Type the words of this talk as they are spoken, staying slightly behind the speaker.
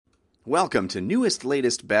Welcome to Newest,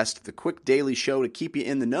 Latest, Best, the quick daily show to keep you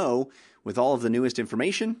in the know with all of the newest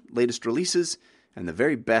information, latest releases, and the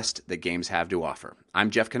very best that games have to offer. I'm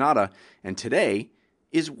Jeff Cannata, and today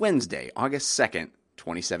is Wednesday, August 2nd,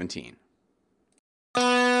 2017.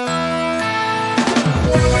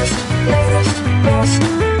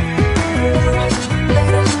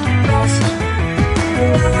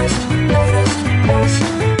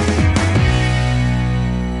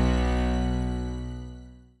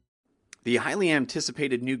 The highly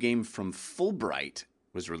anticipated new game from Fullbright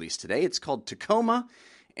was released today. It's called Tacoma,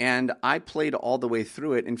 and I played all the way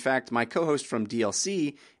through it. In fact, my co-host from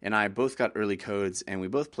DLC and I both got early codes, and we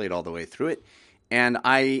both played all the way through it. And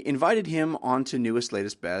I invited him onto Newest,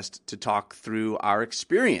 Latest, Best to talk through our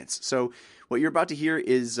experience. So what you're about to hear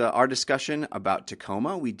is our discussion about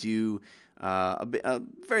Tacoma. We do a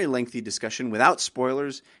very lengthy discussion without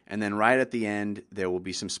spoilers, and then right at the end there will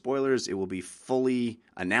be some spoilers. It will be fully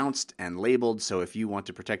announced and labeled, so if you want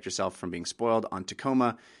to protect yourself from being spoiled on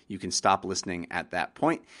Tacoma, you can stop listening at that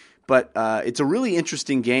point. But it's a really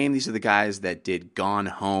interesting game. These are the guys that did Gone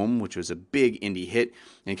Home, which was a big indie hit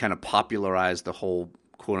and kind of popularized the whole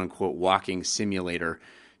quote-unquote walking simulator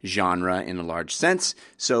genre in a large sense.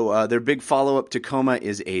 So their big follow-up, Tacoma,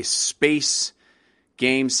 is a space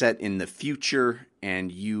game set in the future,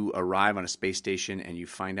 and you arrive on a space station and you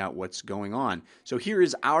find out what's going on. So here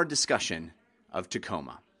is our discussion of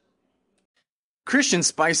Tacoma. Christian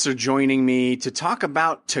Spicer joining me to talk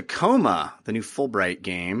about Tacoma, the new Fullbright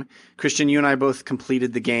game. Christian, you and I both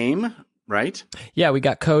completed the game, right? Yeah, we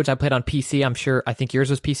got codes. I played on PC. I think yours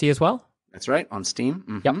was PC as well. That's right, on Steam.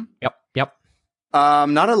 Mm-hmm. Yep.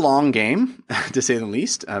 Not a long game, to say the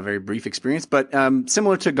least. A very brief experience, but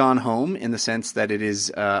similar to Gone Home in the sense that it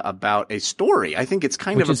is about a story. I think it's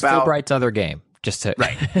Which is about Fullbright's other game. Just to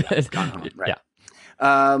right, yeah, Gone Home, right. Yeah.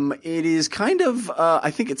 It is kind of.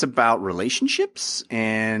 I think it's about relationships,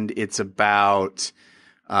 and it's about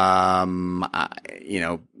what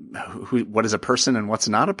is a person and what's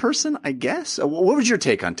not a person. I guess. What was your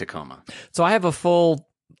take on Tacoma? So I have a full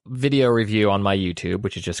video review on my YouTube,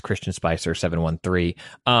 which is just Christian Spicer 713.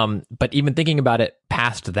 But even thinking about it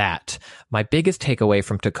past that, my biggest takeaway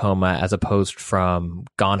from Tacoma, as opposed from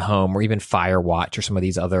Gone Home or even Firewatch or some of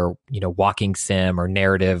these other, walking sim or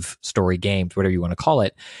narrative story games, whatever you want to call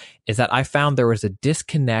it, is that I found there was a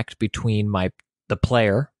disconnect between the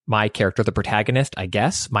player, my character, the protagonist, I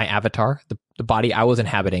guess, my avatar, the body I was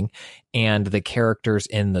inhabiting, and the characters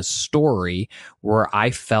in the story, where I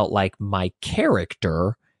felt like my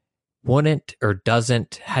character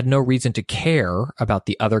had no reason to care about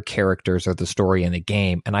the other characters or the story in the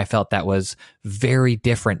game. And I felt that was very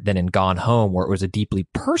different than in Gone Home, where it was a deeply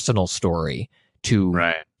personal story to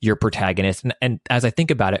your protagonist. And as I think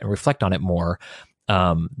about it and reflect on it more,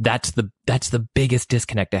 that's the biggest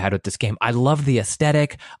disconnect I had with this game. I loved the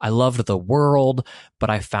aesthetic, I loved the world, but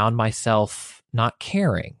I found myself not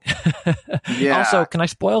caring. Yeah. Also, can I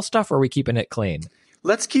spoil stuff, or are we keeping it clean?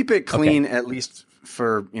 Let's keep it clean, at least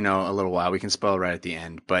for a little while. We can spoil right at the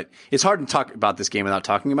end, but it's hard to talk about this game without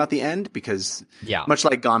talking about the end, because much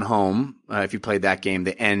like Gone Home, if you played that game,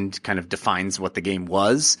 the end kind of defines what the game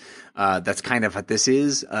was. That's kind of what this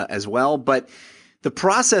is as well. But the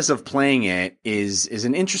process of playing it is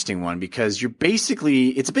an interesting one, because it's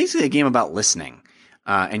basically a game about listening,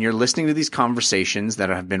 and you're listening to these conversations that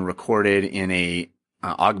have been recorded in a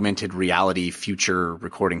augmented reality future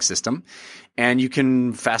recording system, and you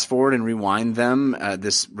can fast forward and rewind them,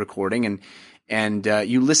 this recording, and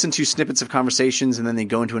you listen to snippets of conversations, and then they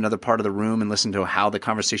go into another part of the room and listen to how the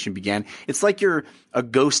conversation began. It's like you're a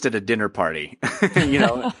ghost at a dinner party, and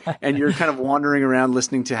you're kind of wandering around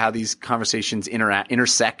listening to how these conversations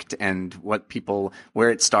intersect, and where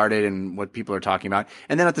it started and what people are talking about.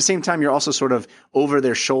 And then at the same time, you're also sort of over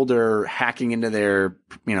their shoulder hacking into their,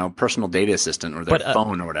 personal data assistant or their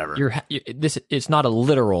phone or whatever. It's not a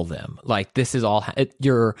literal them. Like, this is all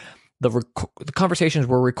the conversations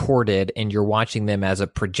were recorded, and you're watching them as a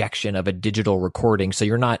projection of a digital recording. So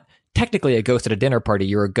you're not technically a ghost at a dinner party.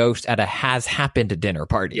 You're a ghost at a has happened dinner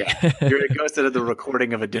party. Yeah, you're a ghost at the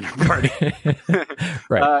recording of a dinner party.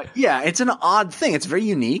 Right. It's an odd thing. It's very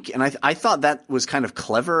unique, and I thought that was kind of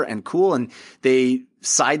clever and cool. And they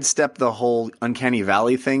sidestep the whole uncanny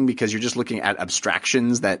valley thing, because you're just looking at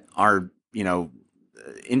abstractions that are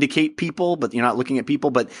indicate people, but you're not looking at people,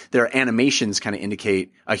 but their animations kind of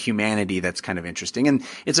indicate a humanity that's kind of interesting. And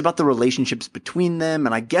it's about the relationships between them.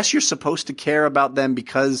 And I guess you're supposed to care about them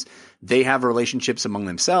because they have relationships among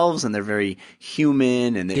themselves, and they're very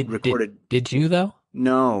human, and they recorded. Did you though?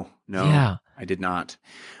 No, Yeah. I did not.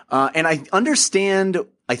 And I understand,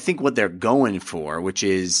 I think, what they're going for, which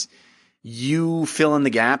is you fill in the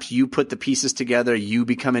gaps, you put the pieces together, you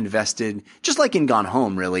become invested, just like in Gone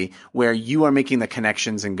Home, really, where you are making the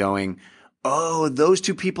connections and going, oh, those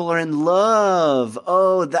two people are in love.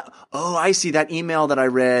 Oh, I see that email that I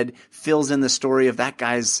read fills in the story of that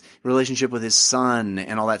guy's relationship with his son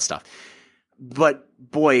and all that stuff. But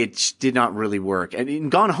boy, it did not really work. And in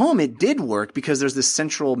Gone Home, it did work because there's this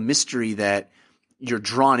central mystery that you're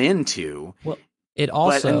drawn into. Well, it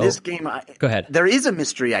also, but in this game, go ahead. There is a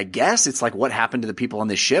mystery, I guess. It's like what happened to the people on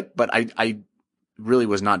this ship, but I really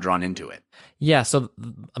was not drawn into it. Yeah, so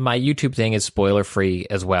my YouTube thing is spoiler free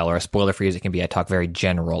as well, or as spoiler free as it can be. I talk very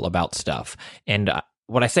general about stuff. And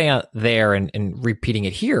what I say out there and repeating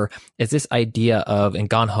it here is this idea of, and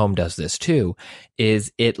Gone Home does this too,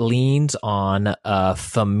 is it leans on a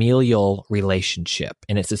familial relationship.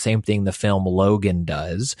 And it's the same thing the film Logan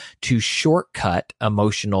does to shortcut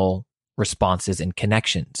emotional responses and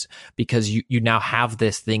connections, because you now have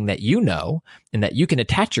this thing that you know and that you can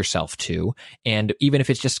attach yourself to. And even if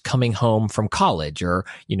it's just coming home from college, or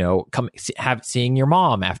seeing your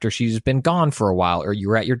mom after she's been gone for a while, or you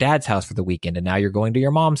were at your dad's house for the weekend and now you're going to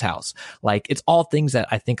your mom's house, like, it's all things that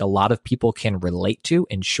I think a lot of people can relate to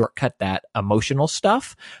and shortcut that emotional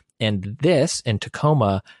stuff. And this in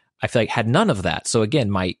Tacoma, I feel like, had none of that. So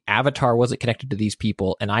again, my avatar wasn't connected to these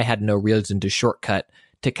people, and I had no reason to shortcut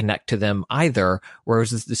to connect to them either,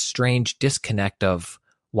 whereas this strange disconnect of,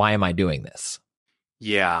 why am I doing this?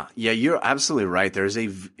 Yeah, you're absolutely right. There's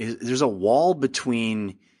a wall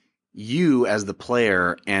between you as the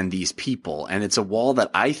player and these people, and it's a wall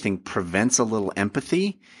that I think prevents a little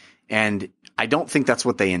empathy, and I don't think that's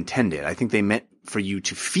what they intended. I think they meant for you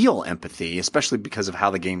to feel empathy, especially because of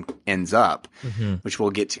how the game ends up, which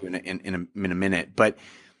we'll get to in a minute. But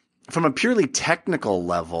from a purely technical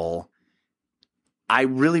level, I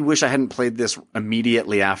really wish I hadn't played this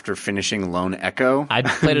immediately after finishing Lone Echo. I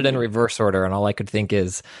played it in reverse order, and all I could think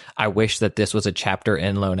is, I wish that this was a chapter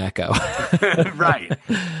in Lone Echo. Right.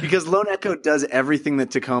 Because Lone Echo does everything that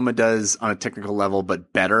Tacoma does on a technical level,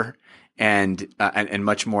 but better and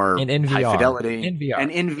much more high fidelity. In VR.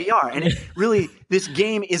 And in VR. And really, this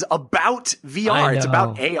game is about VR. It's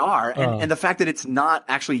about AR. And the fact that it's not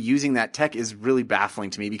actually using that tech is really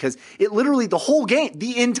baffling to me, because it literally, the whole game,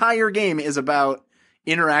 the entire game is about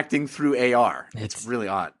interacting through AR. It's really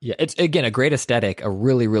odd. Yeah, it's, again, a great aesthetic, a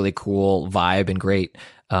really, really cool vibe, and great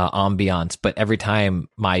ambiance. But every time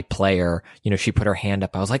my player, she put her hand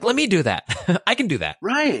up, I was like, let me do that. I can do that.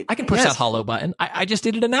 Right. I can push that hollow button. I just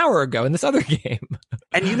did it an hour ago in this other game.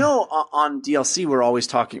 And on DLC, we're always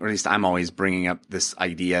talking, or at least I'm always bringing up this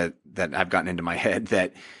idea that I've gotten into my head,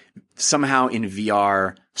 that somehow in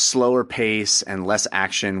VR, slower pace and less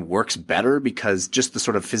action works better, because just the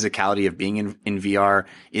sort of physicality of being in VR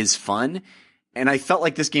is fun. And I felt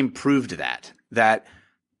like this game proved that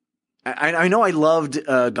I know I loved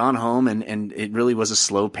Gone Home, and it really was a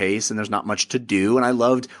slow pace, and there's not much to do. And I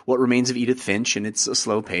loved What Remains of Edith Finch, and it's a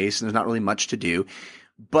slow pace, and there's not really much to do.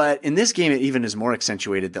 But in this game, it even is more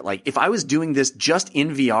accentuated that, like, if I was doing this just in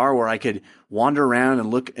VR, where I could wander around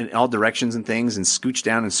and look in all directions and things and scooch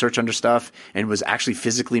down and search under stuff, and was actually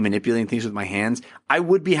physically manipulating things with my hands, I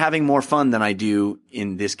would be having more fun than I do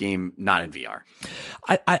in this game, not in VR.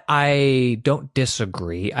 I don't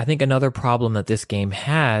disagree. I think another problem that this game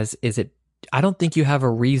has is I don't think you have a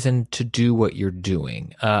reason to do what you're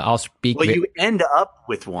doing. I'll speak. Well, you end up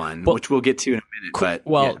with one, which we'll get to in a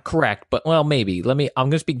minute. Correct. But maybe. I'm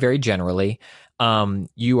going to speak very generally.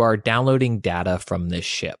 You are downloading data from this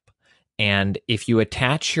ship. And if you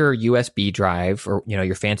attach your USB drive or,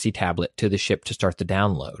 your fancy tablet to the ship to start the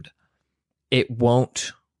download, it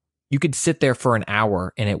won't, you could sit there for an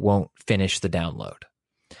hour and it won't finish the download.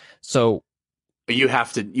 So you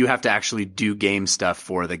have to actually do game stuff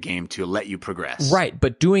for the game to let you progress. Right,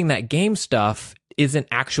 but doing that game stuff isn't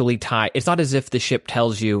actually tied. It's not as if the ship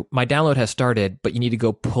tells you, my download has started, but you need to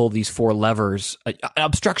go pull these 4 levers.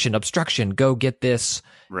 Obstruction, go get this.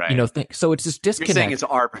 Right. Thing. So it's this disconnect. You're saying it's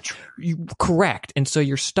arbitrary. Correct. And so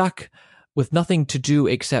you're stuck with nothing to do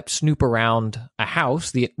except snoop around a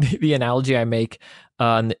house. The analogy I make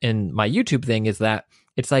in my YouTube thing is that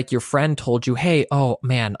it's like your friend told you, hey, oh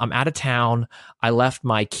man, I'm out of town. I left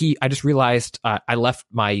my key. I just realized I left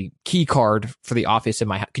my key card for the office in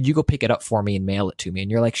my house. Could you go pick it up for me and mail it to me?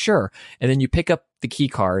 And you're like, sure. And then you pick up the key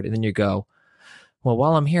card and then you go, well,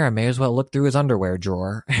 while I'm here, I may as well look through his underwear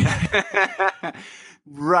drawer.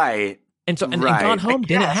 Right. And so, and Gone Home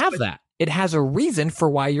didn't have that. It has a reason for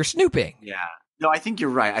why you're snooping. Yeah. No, I think you're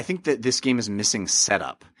right. I think that this game is missing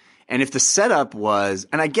setup. And if the setup was,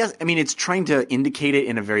 and I mean, it's trying to indicate it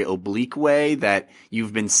in a very oblique way that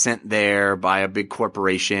you've been sent there by a big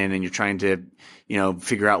corporation and you're trying to,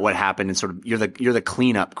 figure out what happened and sort of you're the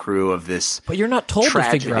cleanup crew of this. But you're not told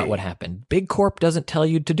tragedy. to figure out what happened. Big Corp doesn't tell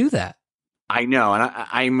you to do that. I know, and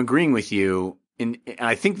I'm agreeing with you. And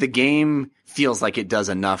I think the game feels like it does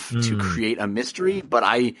enough to create a mystery, but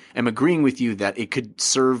I am agreeing with you that it could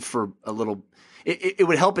serve for a little. It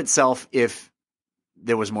would help itself if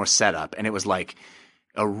there was more setup and it was like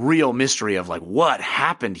a real mystery of like what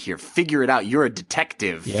happened here. Figure it out. You're a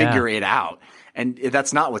detective. Yeah. Figure it out. And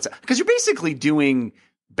that's not because you're basically doing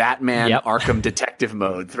Batman Arkham detective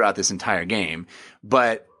mode throughout this entire game,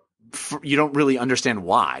 but you don't really understand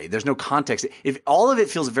why. There's no context. If all of it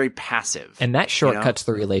feels very passive, and that shortcuts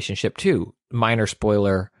the relationship too. Minor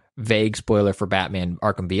spoiler, vague spoiler for Batman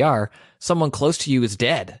Arkham VR. Someone close to you is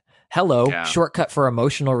dead. Hello, shortcut for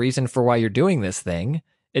emotional reason for why you're doing this thing.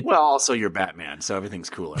 Well, also you're Batman, so everything's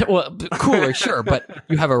cooler. Well, cooler, sure, but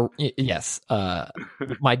you have yes.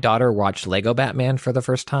 My daughter watched Lego Batman for the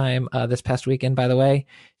first time this past weekend. By the way,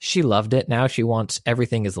 she loved it. Now she wants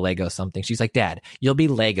everything is Lego something. She's like, Dad, you'll be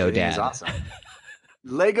Lego Dad. Awesome.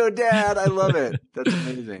 Lego Dad, I love it. That's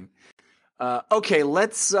amazing. Okay,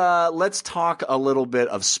 let's talk a little bit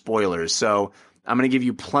of spoilers. So I'm going to give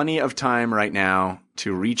you plenty of time right now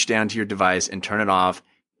to reach down to your device and turn it off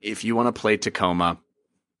if you want to play Tacoma.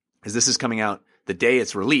 Because this is coming out the day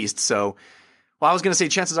it's released. So, I was going to say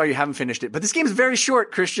chances are you haven't finished it. But this game is very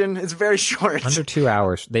short, Christian. It's very short. Under 2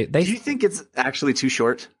 hours. Do you think it's actually too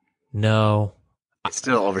short? No. It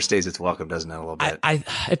still overstays its welcome, doesn't it, a little bit?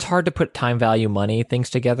 It's hard to put time value money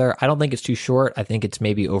things together. I don't think it's too short. I think it's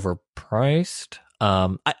maybe overpriced.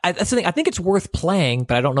 That's the thing. I think it's worth playing,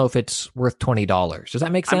 but I don't know if it's worth $20. Does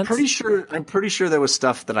that make sense? I'm pretty sure there was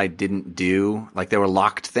stuff that I didn't do. Like there were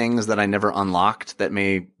locked things that I never unlocked that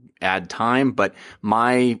may add time, but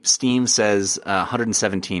my Steam says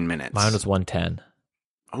 117 minutes. Mine was 110.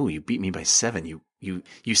 Oh, you beat me by 7. You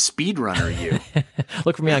speedrunner, you.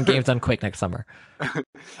 Look for me on Games Done Quick next summer.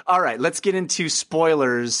 All right, let's get into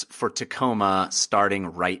spoilers for Tacoma starting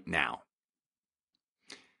right now.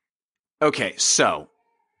 Okay, so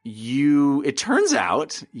it turns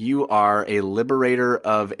out you are a liberator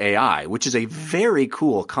of AI, which is a very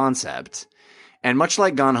cool concept. And much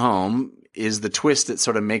like Gone Home is the twist that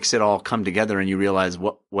sort of makes it all come together and you realize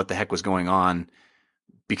what the heck was going on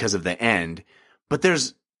because of the end. But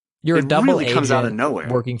you're a double really agent comes out of nowhere.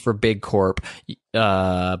 Working for Big Corp,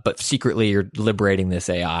 but secretly you're liberating this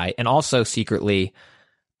AI, and also secretly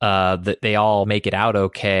that they all make it out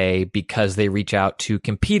okay because they reach out to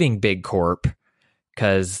competing Big Corp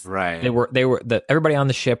because everybody on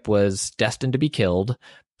the ship was destined to be killed,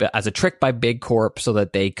 but as a trick by Big Corp so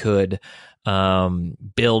that they could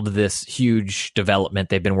build this huge development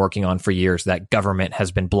they've been working on for years that government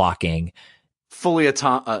has been blocking. Fully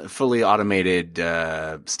automated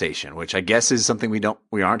station, which I guess is something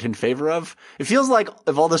we aren't in favor of. It feels like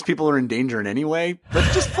if all those people are in danger in any way,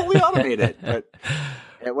 let's just fully automate it. But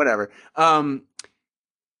whatever.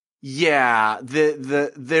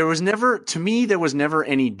 There was never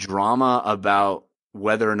any drama about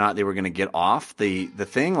whether or not they were going to get off the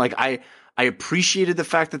thing. Like I appreciated the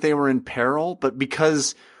fact that they were in peril, but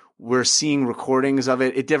because we're seeing recordings of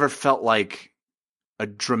it, it never felt like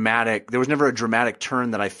there was never a dramatic turn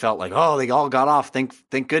that I felt like, oh, they all got off. Thank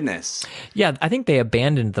goodness. Yeah, I think they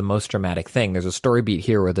abandoned the most dramatic thing. There's a story beat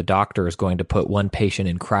here where the doctor is going to put one patient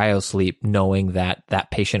in cryosleep knowing that that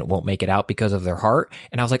patient won't make it out because of their heart.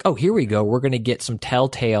 And I was like, oh, here we go. We're going to get some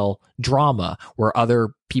telltale drama where other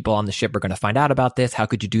people on the ship are going to find out about this. How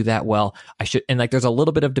could you do that? Well, and like there's a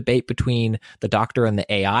little bit of debate between the doctor and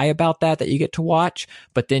the AI about that you get to watch,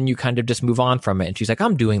 but then you kind of just move on from it. And she's like,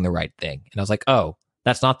 I'm doing the right thing. And I was like, oh,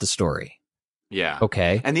 that's not the story. Yeah.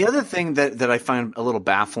 Okay. And the other thing that I find a little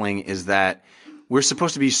baffling is that we're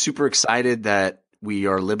supposed to be super excited that we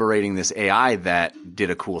are liberating this AI that did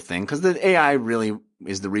a cool thing because the AI really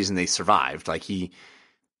is the reason they survived. Like he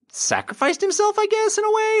sacrificed himself, I guess, in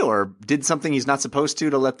a way, or did something he's not supposed to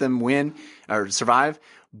let them win or survive.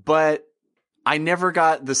 But I never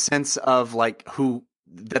got the sense of like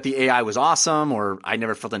that the AI was awesome, or I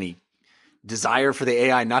never felt any desire for the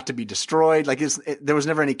AI not to be destroyed. Like there was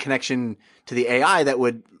never any connection to the AI that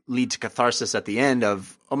would lead to catharsis at the end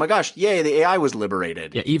of, oh my gosh, yay, the AI was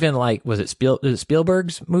liberated. Yeah, even like, was it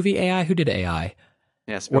Spielberg's movie AI? Who did AI?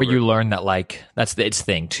 Yeah, Spielberg. Where you learn that like, that's its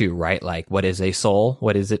thing too, right? Like what is a soul?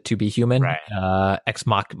 What is it to be human? Right. Ex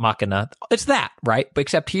machina. It's that, right? But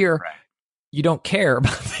except here, you don't care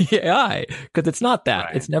about the AI because it's not that.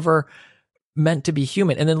 Right. It's never meant to be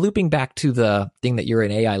human. And then looping back to the thing that you're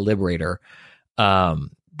an AI liberator,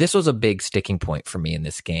 this was a big sticking point for me in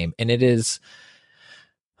this game, and it is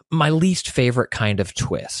my least favorite kind of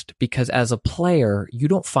twist, because as a player, you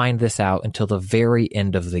don't find this out until the very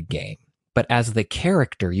end of the game. But as the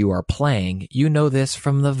character you are playing, you know this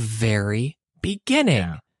from the very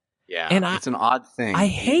beginning. Yeah, and it's an odd thing. I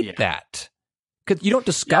hate that. Because you don't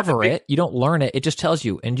discover it, you don't learn it. It just tells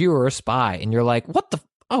you, and you are a spy, and you're like, what the?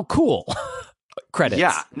 Oh, cool. Credits.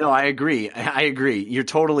 Yeah, no, I agree. You're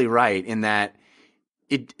totally right in that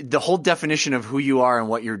the whole definition of who you are and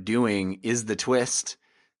what you're doing is the twist.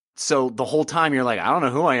 So the whole time you're like, I don't know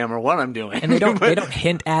who I am or what I'm doing. And they don't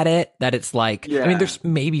hint at it, that it's like, I mean, there's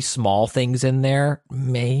maybe small things in there,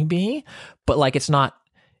 maybe, but like, it's not,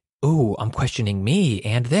 ooh, I'm questioning me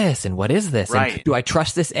and this, and what is this? Right. And do I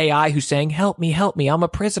trust this AI who's saying, help me, I'm a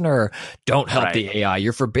prisoner. Don't help the AI.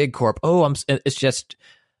 You're for Big Corp. Oh, it's just.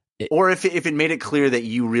 Or if it made it clear that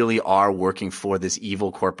you really are working for this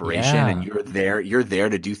evil corporation and you're there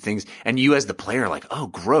to do things, and you as the player are like, oh,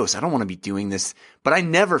 gross, I don't want to be doing this. But I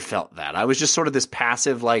never felt that. I was just sort of this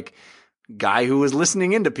passive, like, guy who was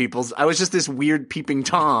listening into people's. I was just this weird peeping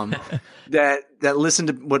Tom that listened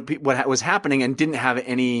to what was happening and didn't have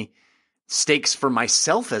any stakes for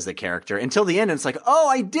myself as the character until the end. And it's like, oh,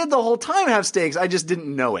 I did the whole time have stakes. I just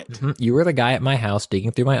didn't know it. Mm-hmm. You were the guy at my house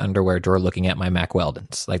digging through my underwear drawer looking at my Mack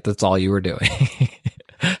Weldons. Like, that's all you were doing.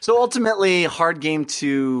 So ultimately, hard game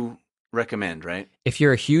to recommend, right? If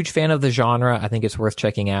you're a huge fan of the genre, I think it's worth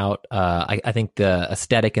checking out. I think the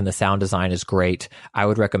aesthetic and the sound design is great. I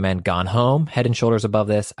would recommend Gone Home, head and shoulders above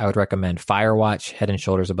this. I would recommend Firewatch, head and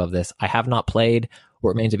shoulders above this. I have not played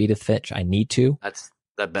What Remains of Edith Finch. I need to. That's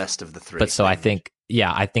the best of the three. But so I think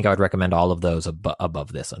I would recommend all of those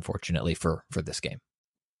above this, unfortunately, for this game.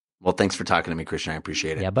 Well, thanks for talking to me, Christian. I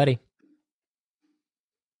appreciate it. Yeah, buddy.